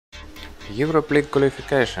Europe League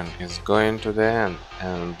qualification is going to the end,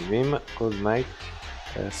 and we could make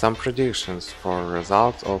some predictions for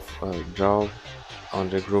results of draw on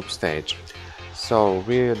the group stage. So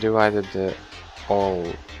we divided all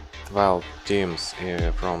 12 teams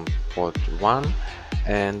from pot 1,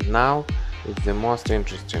 and now it's the most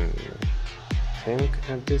interesting thing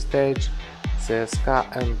at this stage: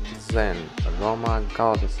 CSKA and Zen, Roma,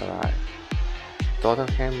 Galatasaray,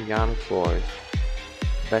 Tottenham, Young Boys,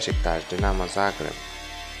 Beşiktaş, Dinamo Zagreb,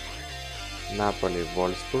 Napoli,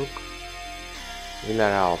 Wolfsburg,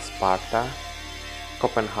 Villarreal, Sparta,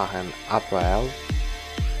 Copenhagen, UEL,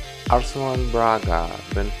 Arsenal and Braga,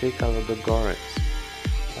 Benfica, Ludogorets,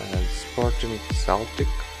 Sporting Celtic,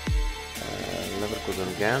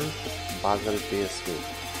 Leverkusen, Ghent, Basel, PSV.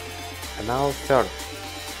 And now third,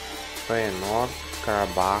 Feyenoord,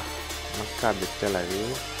 Karabakh, Maccabi Tel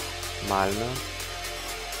Aviv, Malmö,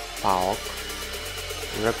 PAOK,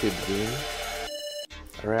 Rapid Wien,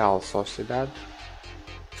 Real Sociedad,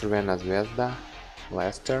 Crvena Zvezda,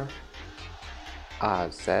 Leicester,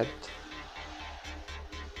 AZ,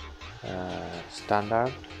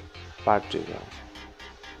 Standard, Partizan,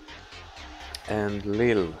 and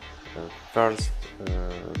Lille, first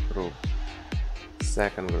group.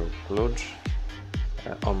 Second group, Cluj,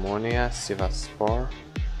 Omonia, Sivasspor,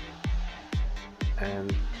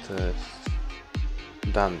 and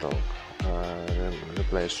Dundalk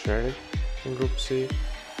replaced Sheriff in Group C.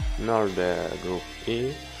 Molde, Group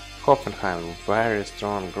E. Hoffenheim, very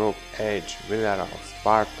strong Group H. Villarreal,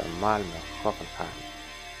 Sparta, Malmö, Hoffenheim.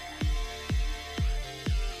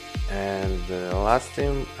 And the last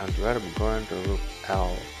team, Antwerp, going to Group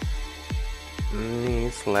L.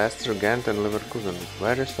 Nice, Leicester, Ghent and Leverkusen,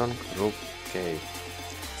 very strong Group K.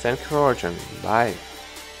 Thank you for watching, bye!